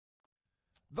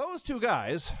Those two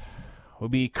guys will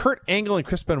be Kurt Angle and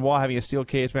Chris Benoit having a steel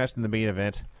cage match in the main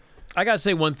event. I got to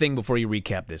say one thing before you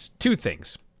recap this. Two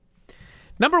things.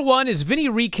 Number one is Vinny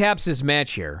recaps this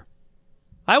match here.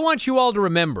 I want you all to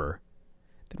remember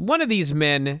that one of these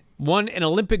men won an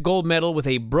Olympic gold medal with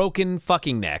a broken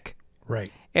fucking neck.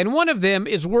 Right. And one of them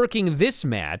is working this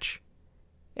match.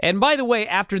 And by the way,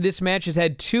 after this match has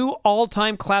had 2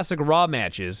 all-time classic Raw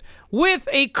matches with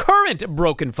a current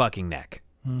broken fucking neck.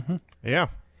 Mm-hmm. Yeah.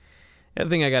 The other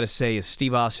thing I got to say is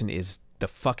Steve Austin is the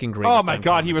fucking greatest. Oh my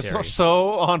God, he was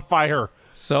so on fire.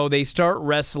 So they start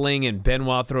wrestling, and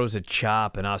Benoit throws a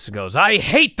chop, and Austin goes, "I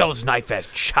hate those knife-edge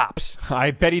chops."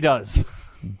 I bet he does.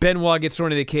 Benoit gets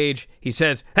thrown into the cage. He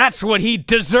says, "That's what he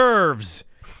deserves."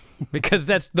 Because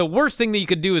that's the worst thing that you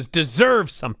could do is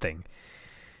deserve something.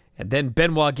 And then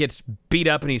Benoit gets beat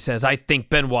up, and he says, "I think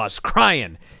Benoit's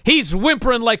crying. He's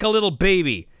whimpering like a little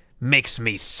baby. Makes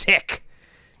me sick."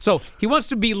 So he wants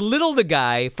to belittle the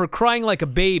guy for crying like a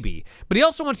baby, but he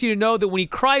also wants you to know that when he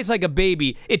cries like a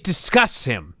baby, it disgusts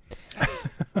him.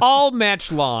 All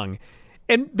match long.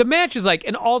 And the match is like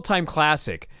an all-time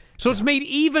classic. So it's made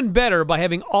even better by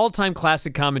having all-time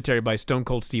classic commentary by Stone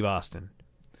Cold Steve Austin.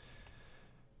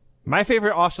 My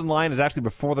favorite Austin line is actually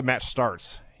before the match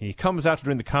starts. He comes out to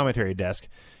during the commentary desk,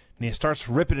 and he starts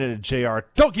ripping it at JR.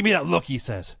 "Don't give me that look," he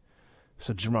says.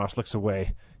 So Jim Ross looks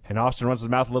away. And Austin runs his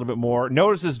mouth a little bit more.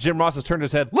 Notices Jim Ross has turned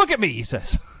his head. "Look at me," he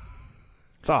says.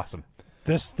 It's awesome.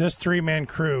 This 3-man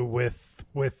crew with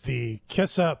the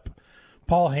kiss up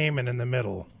Paul Heyman in the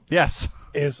middle. Yes.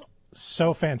 Is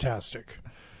so fantastic.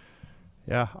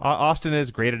 Yeah, Austin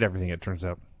is great at everything, it turns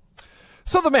out.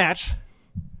 So the match,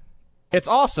 it's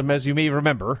awesome, as you may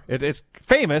remember. It's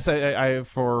famous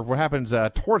for what happens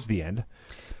towards the end.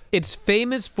 It's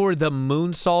famous for the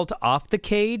moonsault off the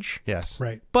cage. Yes.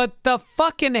 Right. But the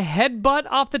fucking headbutt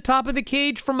off the top of the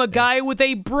cage from a guy with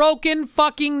a broken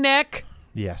fucking neck?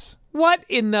 Yes. What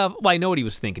in the... Well, I know what he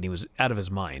was thinking. He was out of his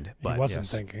mind. But he wasn't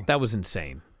thinking. That was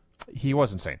insane. He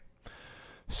was insane.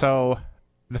 So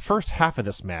the first half of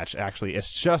this match, actually,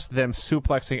 is just them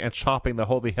suplexing and chopping the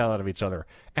holy hell out of each other.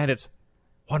 And it's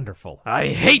wonderful. I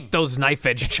hate those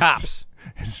knife-edge chops.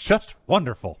 It's just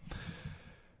wonderful.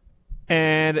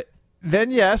 And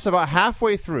then, yes, about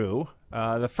halfway through,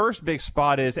 the first big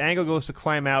spot is Angle goes to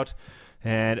climb out,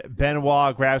 and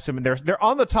Benoit grabs him, and they're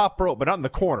on the top rope, but not in the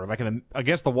corner, like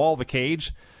against the wall of the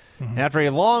cage. Mm-hmm. And after a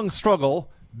long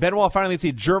struggle, Benoit finally gets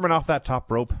a German off that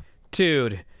top rope.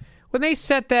 Dude, when they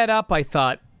set that up,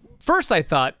 first I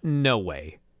thought, no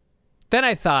way. Then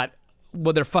I thought,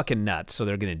 well, they're fucking nuts, so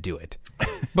they're going to do it.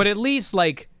 But at least,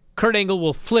 like, Kurt Angle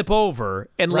will flip over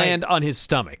and land on his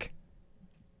stomach.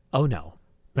 Oh, no.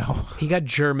 No. He got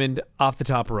Germaned off the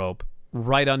top rope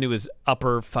right onto his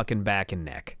upper fucking back and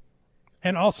neck.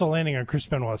 And also landing on Chris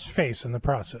Benoit's face in the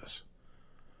process.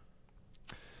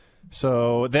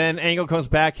 So then Angle comes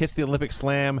back, hits the Olympic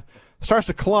slam, starts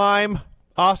to climb.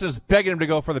 Austin is begging him to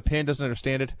go for the pin, doesn't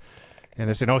understand it. And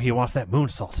they're saying, oh, he wants that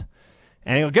moonsault.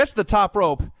 And Angle gets to the top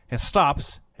rope and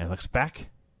stops and looks back.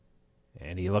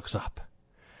 And he looks up.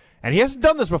 And he hasn't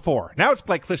done this before. Now it's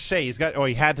like cliche.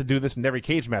 He had to do this in every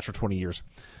cage match for 20 years.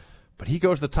 But he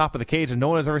goes to the top of the cage, and no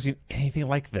one has ever seen anything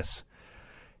like this.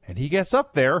 And he gets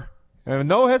up there, and with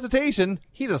no hesitation,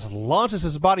 he just launches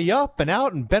his body up and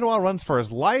out, and Benoit runs for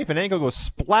his life, and Angle goes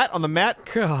splat on the mat.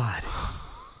 God.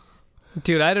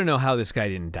 Dude, I don't know how this guy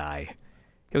didn't die.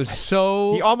 It was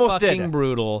so he almost fucking did.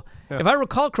 brutal. Yeah. If I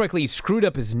recall correctly, he screwed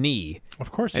up his knee.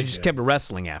 Of course he did. And just kept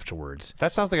wrestling afterwards.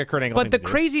 That sounds like a Kurt Angle thing to do. do. But the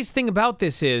craziest thing about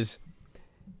this is,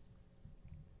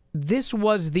 this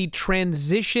was the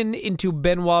transition into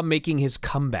Benoit making his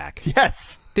comeback.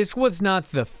 Yes. This was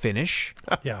not the finish.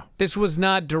 Yeah. This was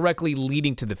not directly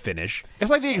leading to the finish.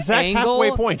 It's like the exact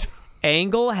halfway point.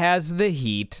 Angle has the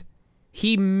heat.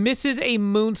 He misses a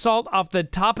moonsault off the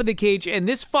top of the cage, and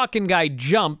this fucking guy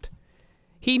jumped.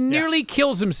 He nearly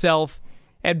kills himself,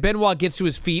 and Benoit gets to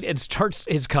his feet and starts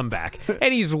his comeback.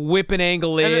 And he's whipping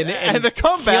Angle in and the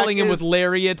comeback killing him with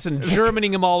lariats and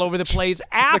Germaning him all over the place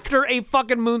after a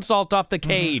fucking moonsault off the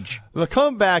cage. The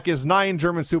comeback is 9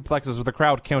 German suplexes with the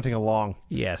crowd counting along.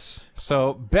 Yes.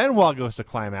 So Benoit goes to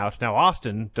climb out. Now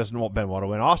Austin doesn't want Benoit to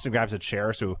win. Austin grabs a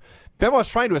chair, so Benoit's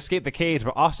trying to escape the cage,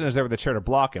 but Austin is there with the chair to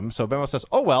block him. So Benoit says,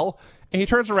 oh well, and he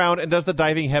turns around and does the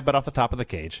diving headbutt off the top of the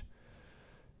cage.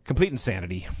 Complete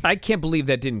insanity. I can't believe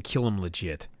that didn't kill him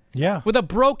legit. Yeah. With a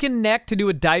broken neck to do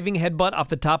a diving headbutt off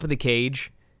the top of the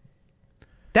cage.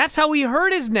 That's how he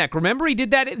hurt his neck. Remember, he did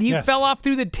that. He fell off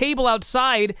through the table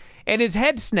outside, and his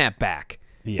head snapped back.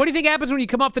 Yes. What do you think happens when you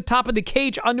come off the top of the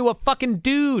cage onto a fucking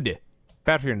dude?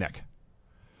 Bad for your neck.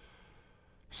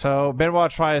 So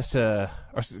Benoit tries to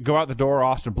go out the door.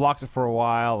 Austin blocks it for a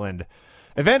while, and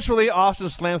eventually Austin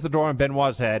slams the door on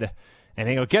Benoit's head. And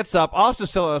Angle gets up. Austin's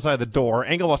still outside the door.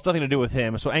 Angle wants nothing to do with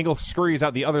him, so Angle scurries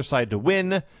out the other side to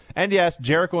win. And yes,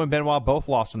 Jericho and Benoit both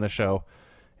lost in the show.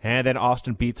 And then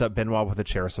Austin beats up Benoit with a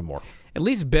chair some more. At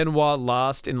least Benoit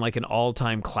lost in like an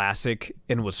all-time classic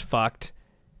and was fucked.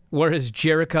 Whereas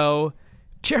Jericho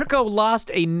lost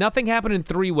a nothing happened in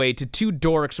three-way to two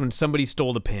dorks when somebody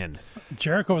stole the pin.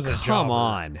 Jericho was a jobber. Come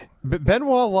on.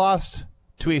 Benoit lost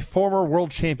to a former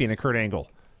world champion, Kurt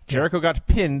Angle. Jericho got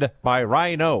pinned by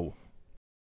Rhino.